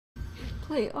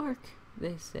play Ark,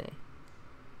 they say.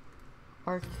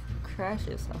 Ark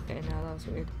crashes. Okay, now that was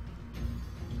weird.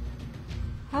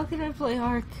 How can I play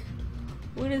Ark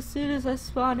when as soon as I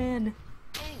spawn in,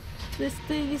 this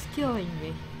thing is killing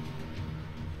me?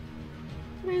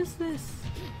 What is this?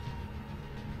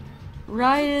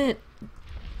 Riot!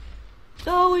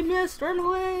 Oh, we missed! Run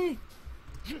away!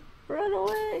 Run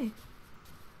away!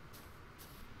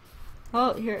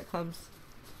 Oh, here it comes.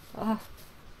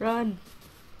 Run!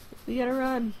 We gotta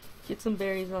run! Get some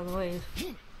berries on the way.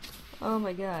 Oh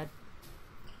my god.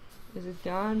 Is it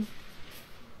gone?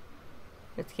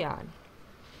 It's gone.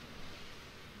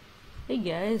 Hey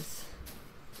guys.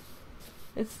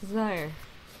 It's Desire.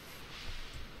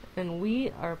 And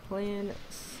we are playing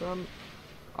some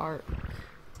Ark.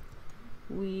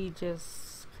 We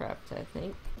just scrapped, I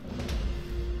think.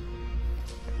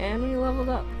 And we leveled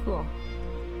up. Cool.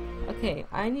 Okay,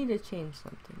 I need to change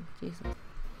something. Jesus.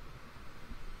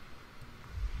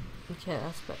 Okay,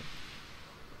 that's better.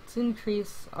 Let's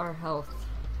increase our health.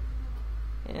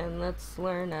 And let's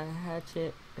learn a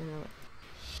hatchet and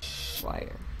a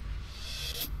wire.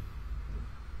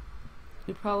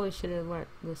 We probably should have learned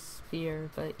the spear,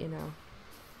 but you know,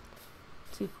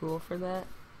 too cool for that,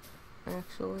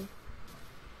 actually.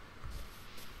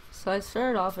 So I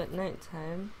started off at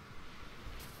nighttime.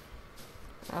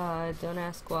 Don't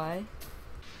ask why.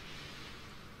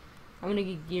 I'm gonna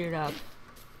get geared up.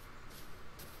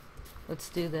 Let's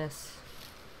do this.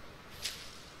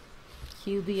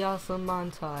 Cue the awesome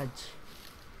montage.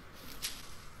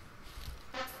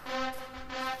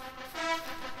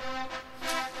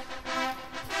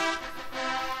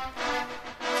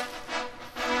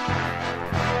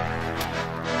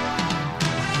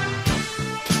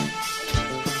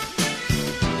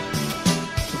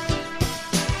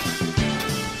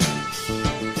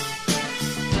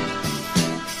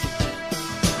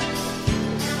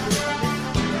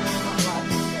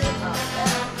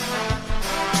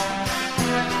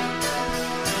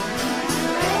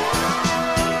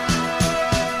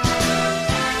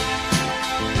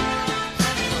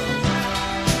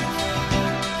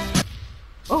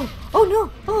 Oh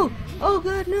no! Oh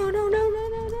god, no, no, no, no,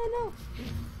 no, no,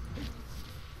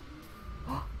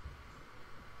 no!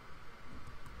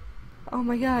 Oh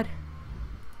my god.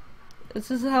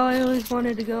 This is how I always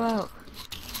wanted to go out.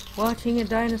 Watching a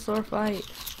dinosaur fight.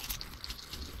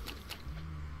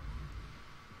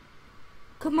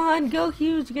 Come on, go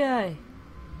huge guy!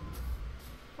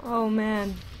 Oh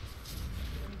man.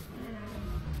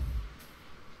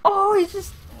 Oh, he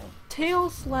just tail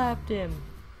slapped him.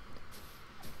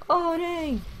 Oh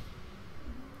dang!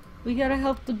 We gotta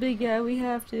help the big guy, we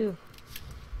have to.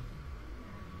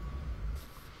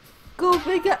 Go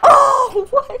big guy! Oh,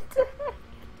 what the heck?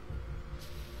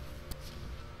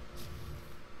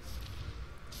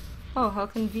 Oh, how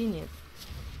convenient.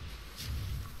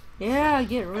 Yeah,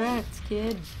 get wrecked,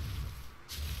 kid.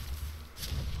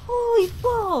 Holy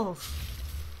balls!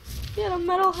 Get a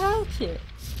metal hatchet,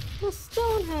 a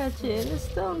stone hatchet, and a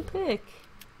stone pick.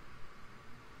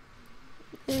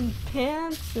 And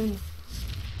pants and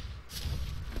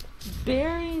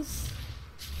berries.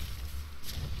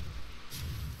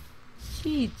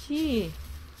 Gee.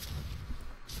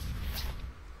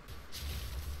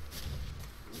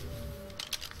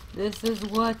 This is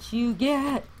what you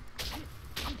get.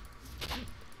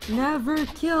 Never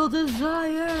kill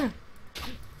Desire.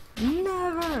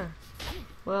 Never.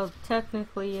 Well,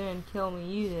 technically you didn't kill me,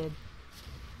 you did.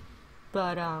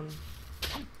 But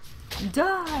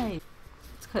die.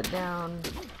 Cut down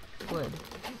wood.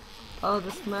 Oh,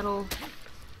 this metal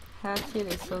hatchet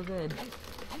is so good.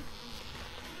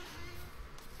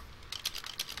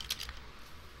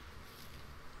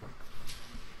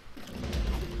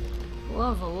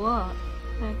 Level up.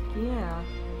 Heck yeah.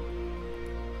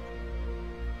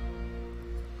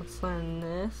 Let's learn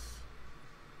this.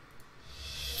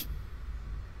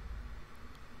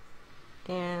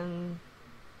 And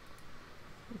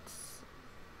let's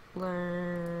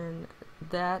learn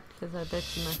that, because I bet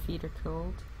you my feet are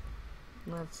cold.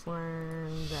 Let's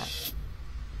learn that.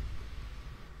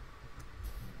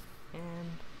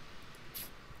 And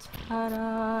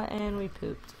ta-da! And we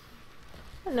pooped.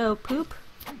 Hello, poop.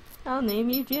 I'll name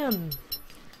you Jim.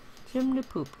 Jim the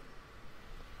poop.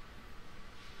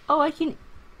 Oh, I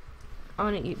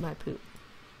wanna eat my poop.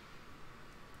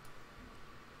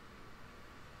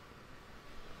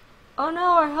 Oh no,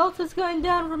 our health is going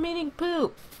down from eating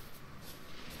poop.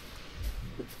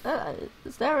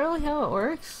 Is that really how it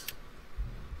works?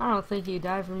 I don't think you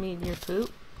die from eating your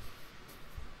poop.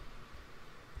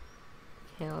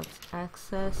 Okay, let's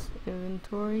access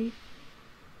inventory.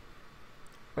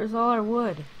 Where's all our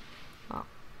wood? Oh.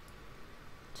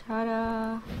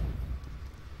 Ta-da!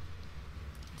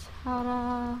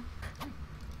 Ta-da!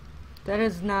 That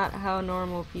is not how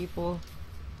normal people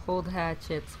hold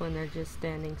hatchets when they're just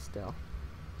standing still.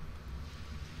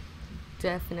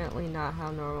 Definitely not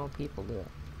how normal people do it.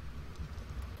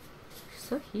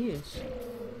 So huge.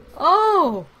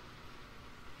 Oh!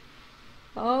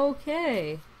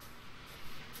 Okay.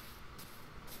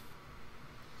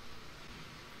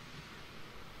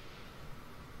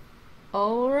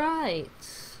 Alright.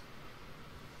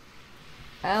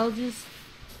 I'll just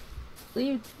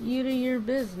leave you to your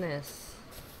business.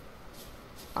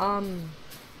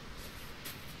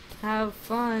 Have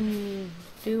fun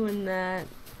doing that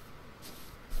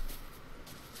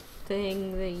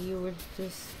thing that you were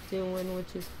just doing,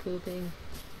 which is pooping.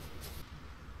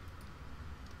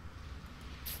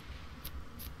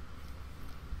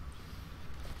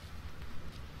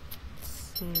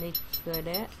 Snake good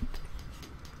at.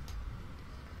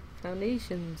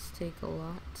 Foundations take a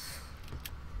lot.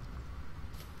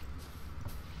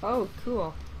 Oh,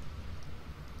 cool.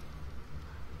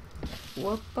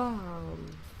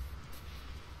 Whoop-bam.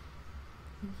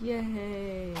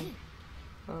 Yay.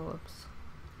 Oh, whoops.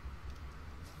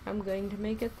 I'm going to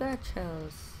make a thatch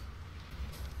house.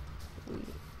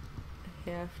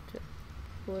 We have to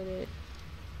put it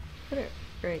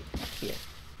right here.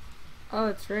 Oh,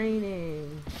 it's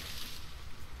raining.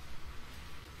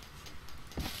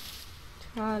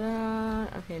 Ta-da!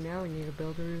 Okay, now we need to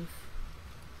build a roof.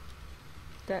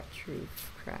 Thatch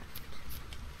roof craft.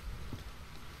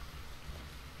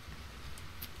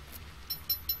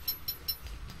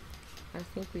 I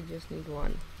think we just need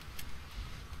one.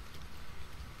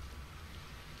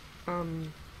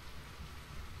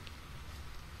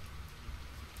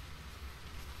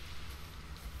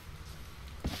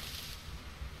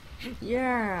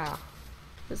 Yeah!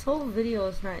 This whole video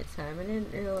is nighttime. I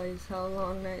didn't realize how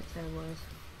long nighttime was.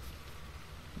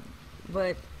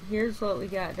 But here's what we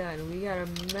got done. We got a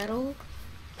metal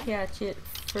hatchet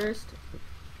first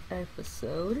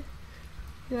episode.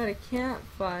 We got a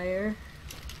campfire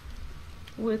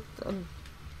with a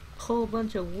whole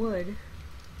bunch of wood.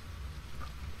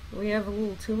 We have a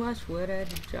little too much wood. I had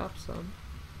to drop some.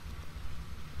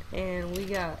 And we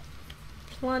got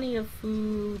plenty of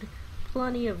food.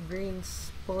 Plenty of green,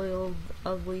 spoiled,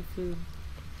 ugly food.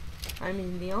 I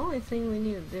mean, the only thing we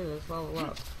need to do is level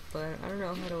up, but I don't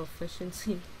know how to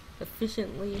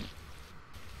efficiently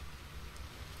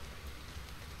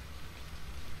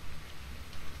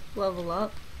level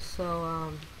up,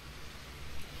 so,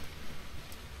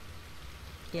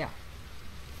 yeah.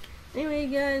 Anyway,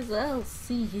 guys, I'll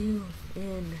see you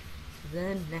in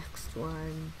the next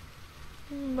one.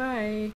 Bye.